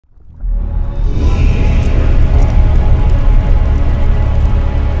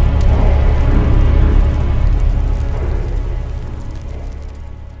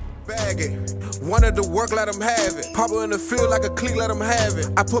at the work, let them have it. Papa in the field like a clique, let them have it.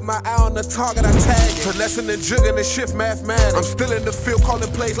 I put my eye on the target, I tag it. Finessing and jigging and shift mathematics. I'm still in the field calling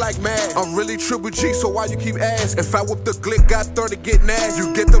plays like mad. I'm really Triple G, so why you keep asking? If I whip the glick, got 30, get nasty.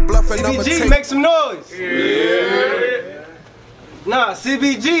 You get the bluff and I'ma take. make some noise. Yeah. Nah,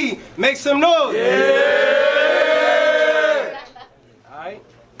 CBG, make some noise. Yeah. Alright.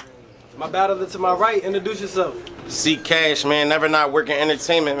 My battler to my right, introduce yourself. Ccash, man, never not working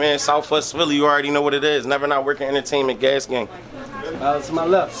entertainment, man. Southwest Philly, you already know what it is. Never not working entertainment, gas gang. To my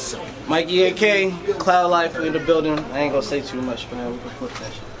left. Mikey AK, Cloud Life in the building. I ain't gonna say too much, man. We can flip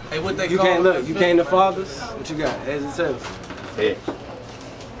that shit. Hey, what they call can't look. You came to fathers. What you got? As it says. Yeah.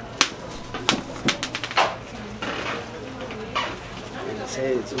 Let's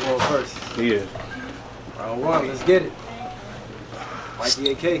head to one first. Yeah. Round one. Let's get it.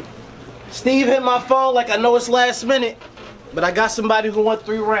 Mikey AK. Steve hit my phone like I know it's last minute, but I got somebody who won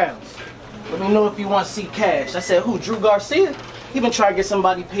 3 rounds. Let me know if you want Ccash. I said, who? Drew Garcia? He been trying to get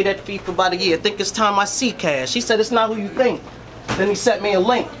somebody to pay that fee for about a year. Think it's time I Ccash. He said it's not who you think. Then he sent me a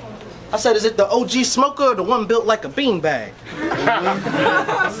link. I said, is it the OG smoker or the one built like a beanbag?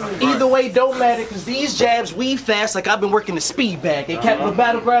 Either way, don't matter, because these jabs weave fast like I've been working the speed bag. They kept the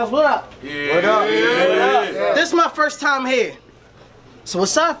battlegrounds. What up? Yeah. What up? Yeah. What up? This is my first time here. So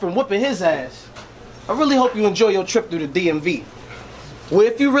aside from whooping his ass, I really hope you enjoy your trip through the DMV. Where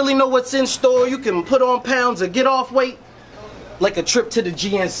if you really know what's in store, you can put on pounds or get off weight like a trip to the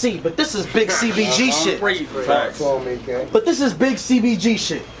GNC. But this is big CBG shit. But this is big CBG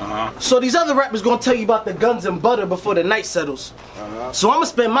shit. So these other rappers gonna tell you about the guns and butter before the night settles. So I'm gonna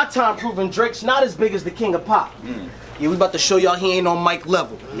spend my time proving Drake's not as big as the king of pop. Yeah, we about to show y'all he ain't on mic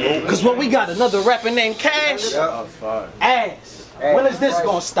level. Cause what we got, another rapper named Cash? Ass. When is this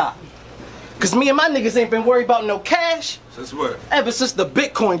gonna stop? Cause me and my niggas ain't been worried about no cash. Since what? Ever since the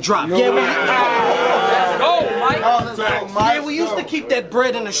Bitcoin drop. Yeah, we used to keep that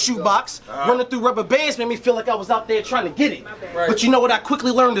bread in a shoebox. Running through rubber bands made me feel like I was out there trying to get it. But you know what I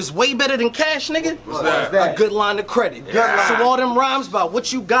quickly learned is way better than cash, nigga? What's that? A good line of credit. So all them rhymes about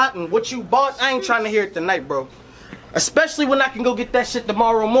what you got and what you bought, I ain't trying to hear it tonight, bro. Especially when I can go get that shit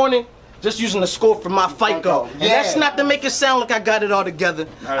tomorrow morning. Just using the score from my FICO. And that's not to make it sound like I got it all together.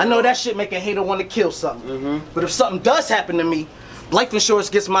 I know that shit make a hater want to kill something. But if something does happen to me, life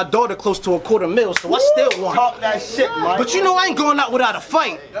insurance gets my daughter close to $250,000, so I still want it. Talk that shit, Mike. But you know I ain't going out without a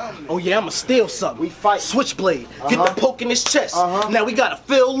fight. Oh yeah, I'ma steal something. We fight. Switchblade. Get the poke in his chest. Now we got a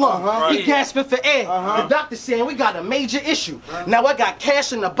filled lung. He gasping for air. The doctor saying we got a major issue. Now I got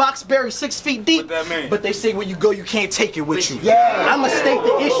cash in the box buried 6 feet deep. What that mean? But they say when you go, you can't take it with you. Yeah. I'ma state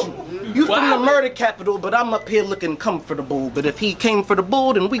the issue. You from the murder capital, but I'm up here looking comfortable. But if he came for the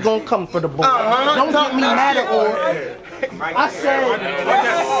bull, then we gon' come for the bull. Don't get me mad at all. I said,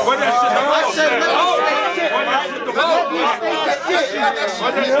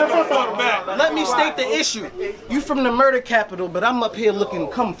 let me state the issue. You from the murder capital, but I'm up here looking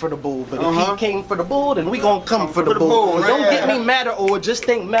comfortable. But if he came for the bull, then we gon' come for the bull. Don't get me mad at all, just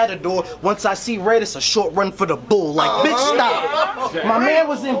think Matador. Once I see red, it's a short run for the bull. Like, bitch, stop. My man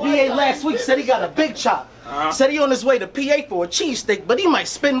was in VA last week, said he got a big chop. Said he on his way to PA for a cheesesteak, but he might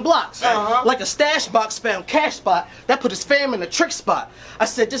spin blocks. Like a stash box found cash spot, that put his fam in a trick spot. I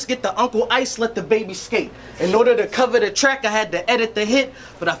said, just get the Uncle Ice, let the baby skate. In order to cover the track, I had to edit the hit,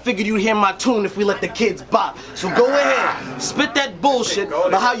 but I figured you'd hear my tune if we let the kids bop. So go ahead, spit that bullshit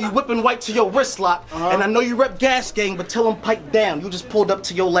about how you whipping white to your wrist lock. And I know you rep gas gang, but tell them pipe down. You just pulled up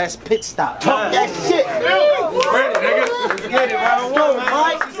to your last pit stop. Talk that shit. Ready, nigga. Let's get it. Round one,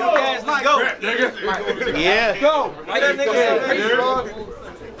 Mike. Let's go. Rap, nigga. Yeah. Go. That nigga.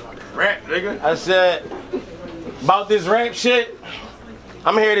 Rap, nigga. I said, about this rap shit,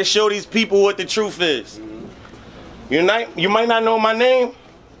 I'm here to show these people what the truth is. You might not know my name,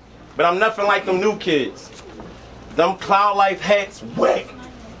 but I'm nothing like them new kids. Them Cloud Life hats whack.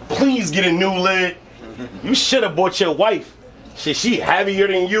 Please get a new lid. You should have bought your wife. Shit, she heavier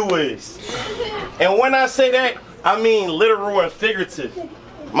than you is. And when I say that, I mean literal and figurative.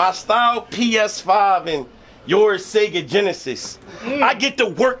 My style PS5 and yours Sega Genesis. I get to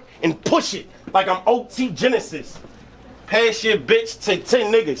work and push it like I'm OT Genesis. Pass your bitch to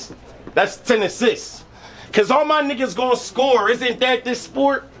 10 niggas. That's 10 assists. Cause all my niggas gonna score. Isn't that this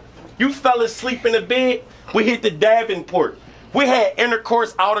sport? You fellas sleep in the bed, we hit the Davenport. We had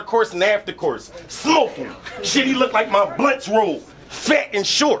intercourse, outer course, and after course. Smoking. Shit, he look like my blunts roll. Fat and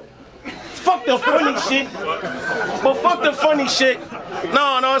short. Fuck the funny shit. But fuck the funny shit.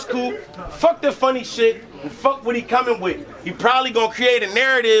 No, it's cool. Fuck the funny shit and fuck what he coming with. He probably gonna create a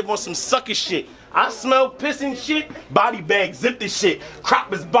narrative on some sucker shit. I smell piss and shit, body bag, zip this shit. Crop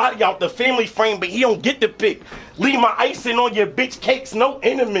his body out the family frame, but he don't get the pick. Leave my icing on your bitch cakes, no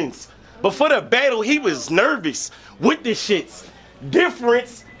ornaments. But for the battle, he was nervous with the shits.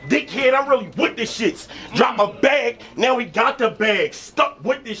 Difference, dickhead, I'm really with the shits. Drop a bag, now we got the bag. Stuck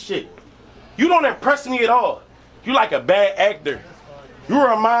with this shit. You don't impress me at all. You like a bad actor. You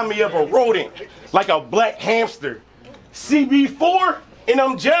remind me of a rodent, like a black hamster. CB4 in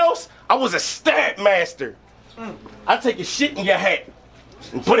them jails, I was a stab master. I take a shit in your hat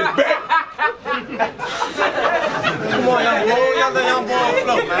and put it back. Come on, young boy,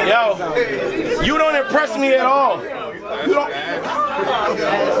 float, man. Yo, you don't impress me at all. You don't. Hold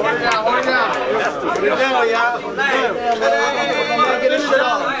it down, y'all. Get this shit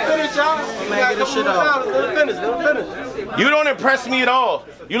off. Finish, y'all. Get this shit off. Let him finish. You don't impress me at all.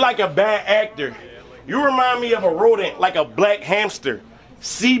 You like a bad actor. You remind me of a rodent, like a black hamster.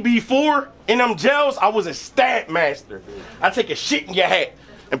 CB4 in them jails, I was a stab master. I take a shit in your hat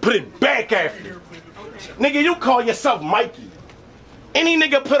and put it back after. Nigga, you call yourself Mikey. Any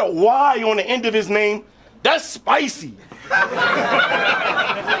nigga put a Y on the end of his name, that's spicy.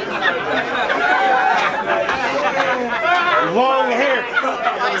 Long hair.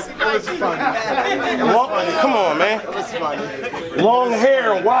 Come on, man. Long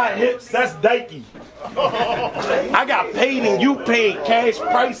hair and wide hips, that's dykey. I got paid and you paid cash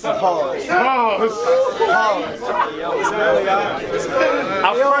prices. Pause.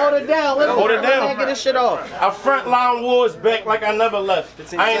 Hold it down. Hold it down. Get this shit off. I frontline wars back like I never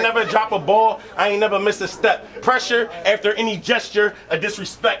left. I ain't never drop a ball. I ain't never miss a step. Pressure after any gesture of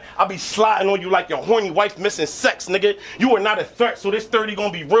disrespect. I'll be sliding on you like your horny wife missing sex, nigga. You are not a threat, so this 30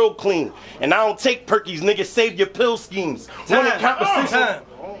 gonna be real clean. And I don't take perkies, nigga. Save your pill schemes. Winning competition.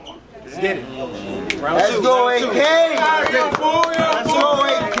 Let's get it. Let's go, AK. Let's go,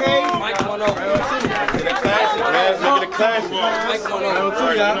 AK. Look at the classic.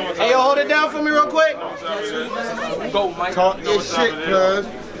 Hey, yo, hold it down for me real quick. Go, Mike. Talk your shit, cuz.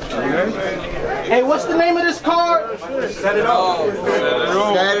 Hey, what's the name of this card? Set it off.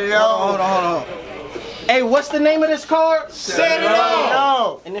 Set it off. Hold on. Hey, what's the name of this card? Set it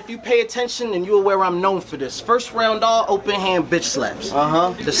off. And if you pay attention, then you're aware I'm known for this. First round, all open hand bitch slaps.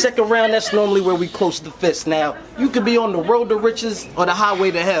 The second round, that's normally where we close the fist. Now, you could be on the road to riches or the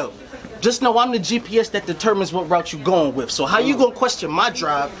highway to hell. Just know I'm the GPS that determines what route you're going with. So how you gonna question my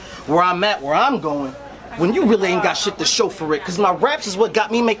drive, where I'm at, where I'm going, when you really ain't got shit to show for it? Cause my raps is what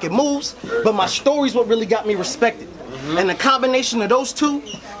got me making moves, but my story's what really got me respected. And the combination of those two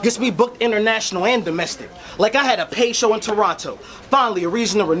gets me booked international and domestic. Like I had a paid show in Toronto. Finally, a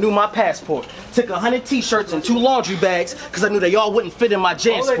reason to renew my passport. Took 100 t-shirts and 2 laundry bags because I knew they all wouldn't fit in my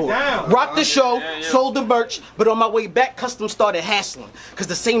JanSport. Rocked the show, sold the merch, but on my way back, customs started hassling. Because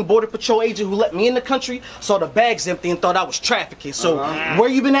the same Border Patrol agent who let me in the country saw the bags empty and thought I was trafficking. So, where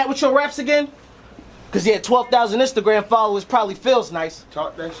you been at with your raps again? Because yeah, 12,000 Instagram followers probably feels nice.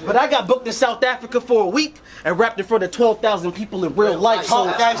 Talk that shit. But I got booked in South Africa for a week and rapped in front of 12,000 people in real life. So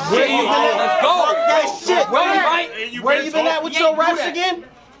Talk that shit. where you been at? Talk that shit. Where you been at with your raps again?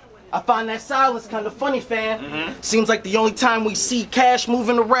 I find that silence kind of funny, fam. Seems like the only time we see cash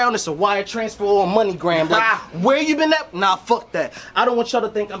moving around is a wire transfer or a MoneyGram. Like, where you been at? Nah, fuck that. I don't want y'all to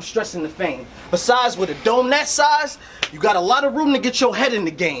think I'm stressing the fame. Besides, with a dome that size, you got a lot of room to get your head in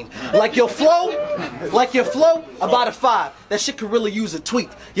the game. Like your flow, about a 5. That shit could really use a tweak.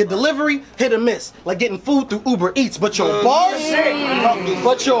 Your delivery, hit or miss. Like getting food through Uber Eats. But your bars,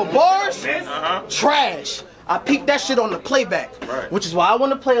 trash. I peeped that shit on the playback, which is why I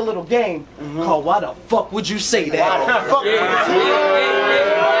want to play a little game called Why the Fuck Would You Say That?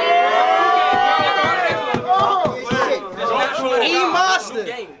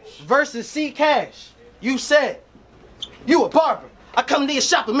 E-Monster versus Ccash. You said, you a barber. I come to your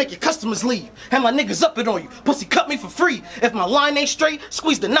shop and make your customers leave. And my niggas up it on you. Pussy cut me for free. If my line ain't straight,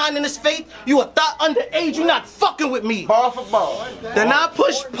 squeeze the 9 in his face. You a thought underage, you not fucking with me. Ball for ball. Then I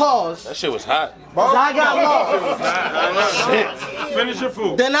push pause. That shit was hot. Cause I got lost. Finish your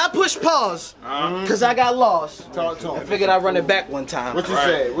food. Then I push pause. Cause I got lost. Talk to I him. figured I'd run it back one time. What you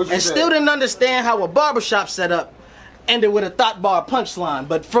say? What you And say? still didn't understand how a barbershop set up ended with a thought bar punchline.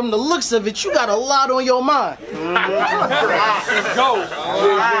 But from the looks of it, you got a lot on your mind. Go.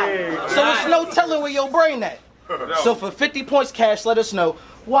 So it's no telling where your brain at. So for 50 points cash, let us know,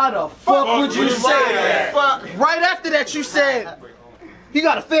 why the fuck would you say that? Right after that, you said, He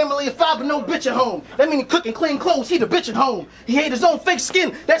got a family of 5 but no bitch at home. That mean he cook and clean clothes, he the bitch at home. He hate his own fake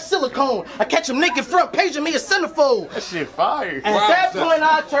skin, that's silicone. I catch him naked front page of me a centerfold. That shit fire. And at that point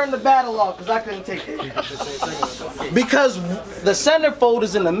I turned the battle off because I couldn't take it. Because the centerfold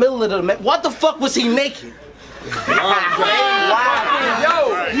is in the middle of the... What the fuck was he naked? Yo,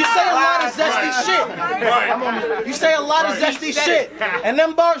 you say a lot of zesty shit. You say a lot of zesty shit. And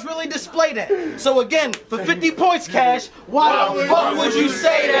them bars really display that. So again, for 50 points, Cash, why the fuck would you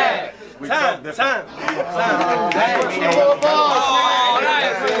say that? Time.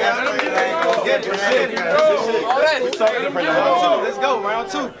 Let's go,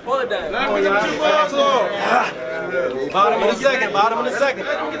 round 2. Hold it down. Bottom in a second.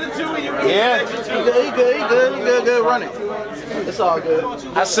 Yeah. He good, run it. It's all good.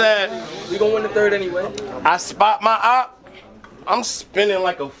 I said, We gonna win the 3rd anyway. I spot my op, I'm spinning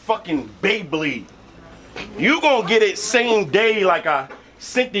like a fucking Beyblade. You gonna get it same day like I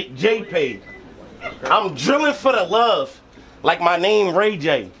sent it JPay. I'm drilling for the love, like my name Ray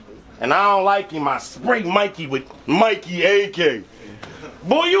J. And I don't like him, I spray Mikey with Mikey AK.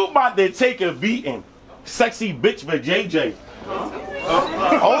 Boy, you about to take a beating. Sexy bitch for JJ.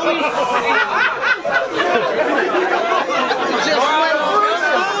 Only...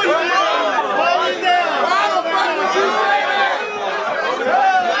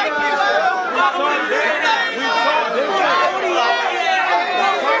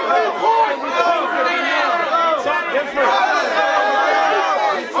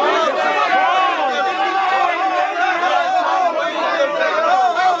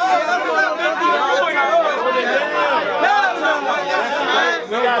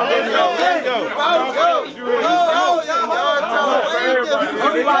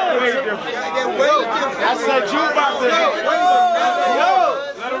 I said you about to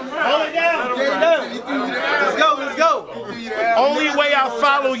hold it down. Let's go. Only way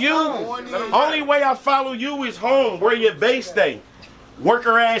I follow you is home, where your base stay. Work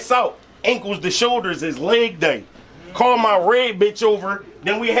her ass out. Ankles to shoulders is leg day. Call my red bitch over,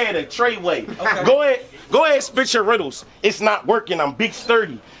 then we had a treyway. Okay. Go ahead, spit your riddles. It's not working, I'm big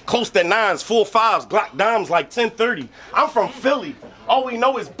sturdy. Close to 9s, 4 5s, Glock dimes like 1030. I'm from Philly. All we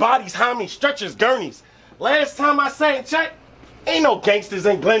know is bodies, homies, stretchers, gurneys. Last time I sang check, ain't no gangsters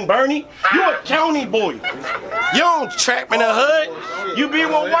in Glen Burnie. You a county boy. You don't trap in the hood. You be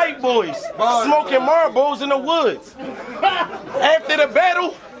with white boys, smoking Marlboros in the woods. After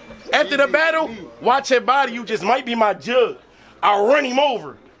the battle, watch your body, you just might be my jug. I'll run him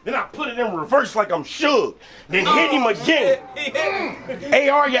over. Then I put it in reverse like I'm Suge. Then hit him again.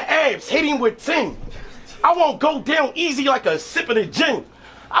 AR your abs, hit him with 10. I won't go down easy like a sip of the gin.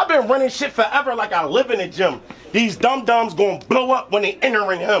 I've been running shit forever like I live in the gym. These dum-dums gonna blow up when they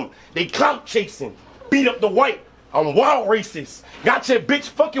entering him. They clout chasing, beat up the white. I'm wild racist. Got your bitch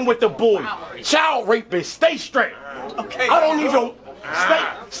fucking with the boy. Child rapist, stay strapped. Okay. I don't even,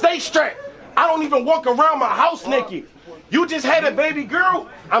 stay strapped. I don't even walk around my house naked. You just had a baby girl,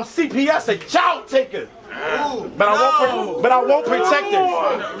 I'm CPS, a child taker. But I won't protect her.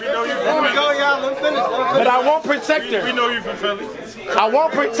 But I won't protect her. We know you from Philly. I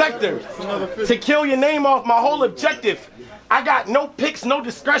won't protect her. To kill your name off, my whole objective. I got no picks, no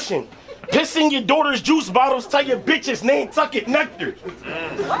discretion. Piss in your daughter's juice bottles, tell your bitch's name, tuck it nectar.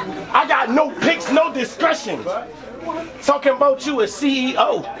 I got no picks, no discretion. Talking about you a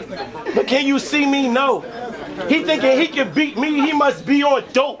CEO. But can you see me? No. He thinking he can beat me, he must be on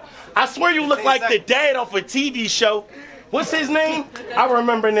dope. I swear you look like the dad off a TV show. What's his name? I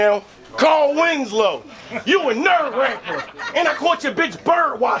remember now. Carl Winslow. You a nerd rapper. And I caught your bitch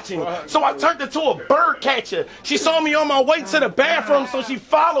bird watching. So I turned her to a bird catcher. She saw me on my way to the bathroom, so she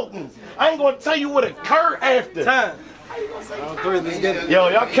followed me. I ain't gonna tell you what occurred after. Time. Round 3, let's get it. Yo,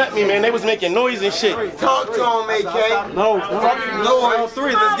 y'all cut me, man. They was making noise and shit. Talk to him, AK. No, round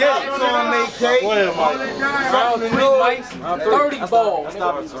 3, let's get it. Talk to him, AK. Round 3, Mike. 30 balls.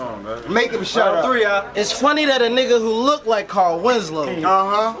 Make him shut up. 3, It's funny that a nigga who looked like Carl Winslow would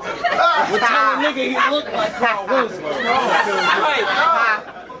tell a nigga he looked like Carl Winslow.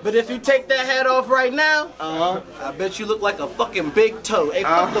 But if you take that hat off right now, I bet you look like a fucking big toe. Hey,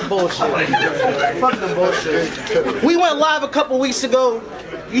 fuck the bullshit. Fuck the bullshit. We went live a couple weeks ago.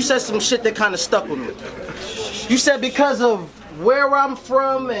 You said some shit that kind of stuck with me. You said because of where I'm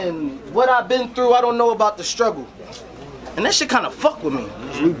from and what I've been through, I don't know about the struggle. And that shit kind of fuck with me.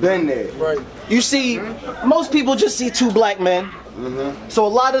 We've been there. Right. You see, most people just see 2 black men. So a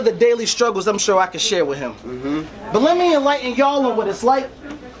lot of the daily struggles, I'm sure I can share with him. But let me enlighten y'all on what it's like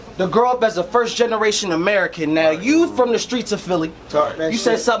to grow up as a first-generation American. Now, you from the streets of Philly. Talk that you shit.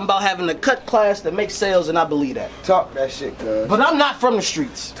 said something about having a cut class that makes sales, and I believe that. Talk that shit, cuz. But I'm not from the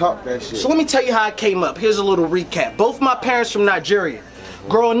streets. Talk that shit. So let me tell you how I came up. Here's a little recap. Both my parents from Nigeria.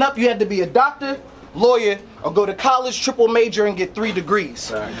 Growing up, you had to be a doctor, lawyer, or go to college, triple major, and get 3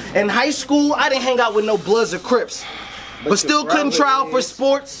 degrees. In high school, I didn't hang out with no Bloods or Crips, but still couldn't try out for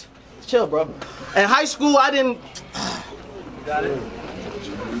sports. Chill, bro. In high school, I didn't...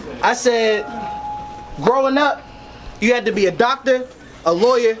 I said, growing up, you had to be a doctor, a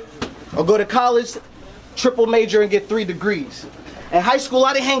lawyer, or go to college, triple major, and get 3 degrees. In high school,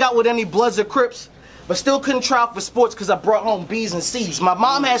 I didn't hang out with any Bloods or Crips, but still couldn't try out for sports because I brought home B's and C's. My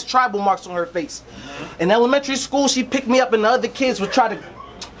mom has tribal marks on her face. In elementary school, she picked me up, and the other kids would try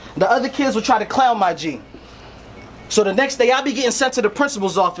to clown my gene. So the next day, I'll be getting sent to the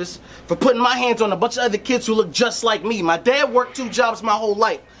principal's office for putting my hands on a bunch of other kids who look just like me. My dad worked 2 jobs my whole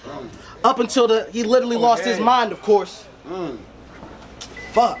life. Up until he literally lost his mind, of course.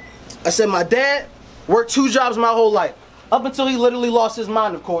 Fuck. I said my dad worked 2 jobs my whole life. Up until he literally lost his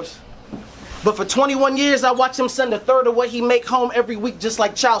mind, of course. But for 21 years, I watched him send 1/3 of what he make home every week just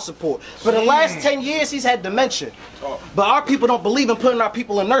like child support. For the last 10 years, he's had dementia. But our people don't believe in putting our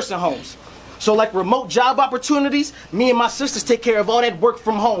people in nursing homes. So like remote job opportunities, me and my sisters take care of all that work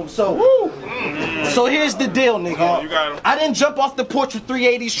from home. So here's the deal, nigga. I didn't jump off the porch with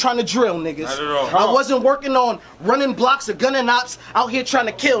 380s trying to drill niggas. I wasn't working on running blocks or gunning ops out here trying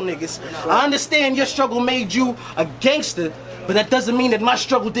to kill niggas. I understand your struggle made you a gangster, but that doesn't mean that my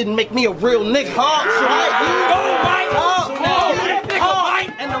struggle didn't make me a real nigga.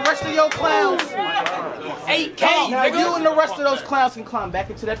 And the rest of your clowns, 8K, now you and the rest of those clowns can climb back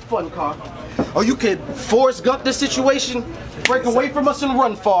into that fun car. Or you could Forrest Gump the situation, break away from us and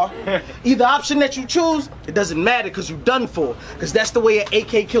run far. Either option that you choose, it doesn't matter because you done for. Because that's the way an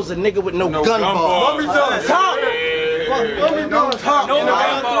AK kills a nigga with no gun ball. What we doing? Talk! What we doing? Talk! In the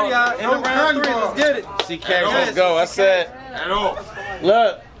round 3, y'all. In the round 3, let's get it. Ccash, let's go. I said,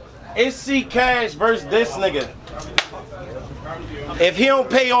 look, it's Ccash versus this nigga. If he don't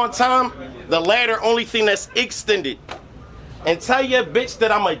pay on time, the ladder only thing that's extended. And tell your bitch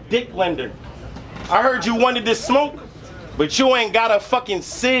that I'm a dick lender. I heard you wanted to smoke, but you ain't got a fucking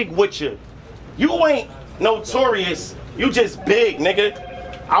cig with you. You ain't notorious, you just big, nigga.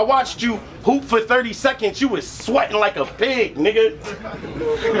 I watched you hoop for 30 seconds, you was sweating like a pig, nigga.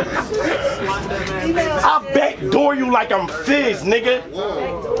 I backdoor you like I'm Fizz, nigga.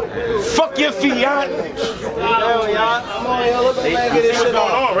 Fuck your fiance.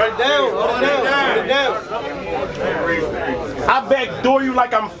 I backdoor you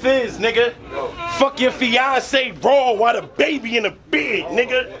like I'm Fizz, nigga. Fuck your fiance raw while the baby in the bed,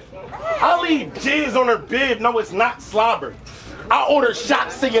 nigga. I leave jizz on her bib, no it's not slobber. I order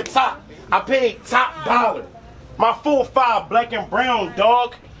shots to your top. I paid top dollar. My full 5 black and brown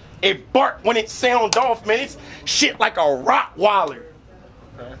dog. It bark when it sound off, man. It's shit like a Rottweiler.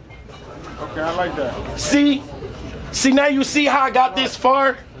 Okay, I like that. See now you see how I got this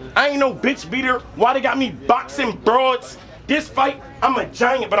far? I ain't no bitch beater. Why they got me boxing broads? This fight, I'm a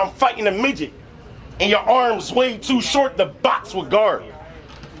giant, but I'm fighting a midget. And your arms way too short to box with guard.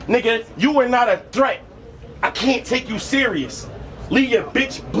 Nigga, you are not a threat. I can't take you serious. Leave your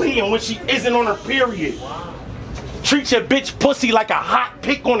bitch bleeding when she isn't on her period. Treat your bitch pussy like a hot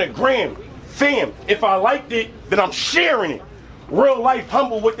pick on the gram. Fam, if I liked it, then I'm sharing it. Real life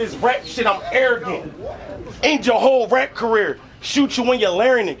humble with this rap shit, I'm arrogant. End your whole rap career. Shoot you in your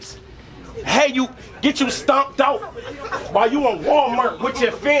larynx. Hey, get you stomped out while you in Walmart with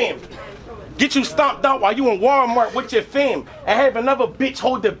your fam. Get you stomped out while you in Walmart with your fam. And have another bitch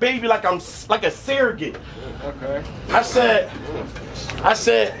hold the baby like I'm like a surrogate. Okay. I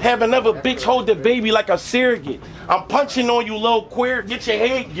said, have another bitch hold the baby like a surrogate. I'm punching on you, little queer. Get your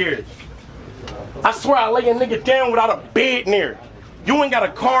head geared. I swear I lay a nigga down without a bed near. You ain't got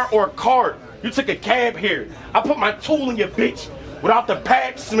a car or a card. You took a cab here. I put my tool in your bitch without the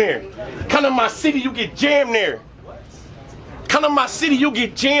pad smear. Come to my city, you get jammed there. Come to my city, you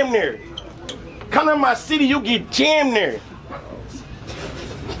get jammed there. Come to my city, you get jammed there.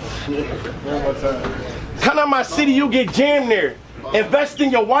 Come to my city, you get jammed there. Invest in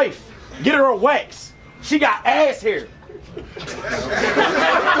your wife. Get her a wax. She got ass hair.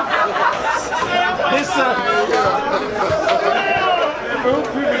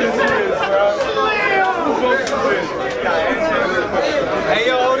 Hey,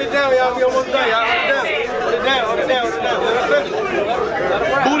 yo, hold it down, y'all. We almost done, y'all. Hold it down. Hold it down.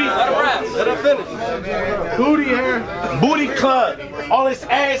 Let her finish. Booty hair. Booty club. All this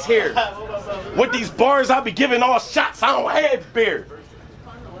ass hair. With these bars, I be giving all shots. I don't have beer.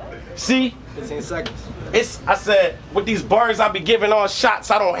 See? 15 seconds. I said, with these bars I be giving on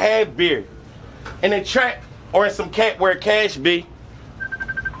shots, I don't have beer. In the track or in some cat where cash be.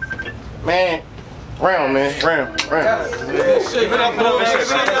 Man, round, man, round. Shit,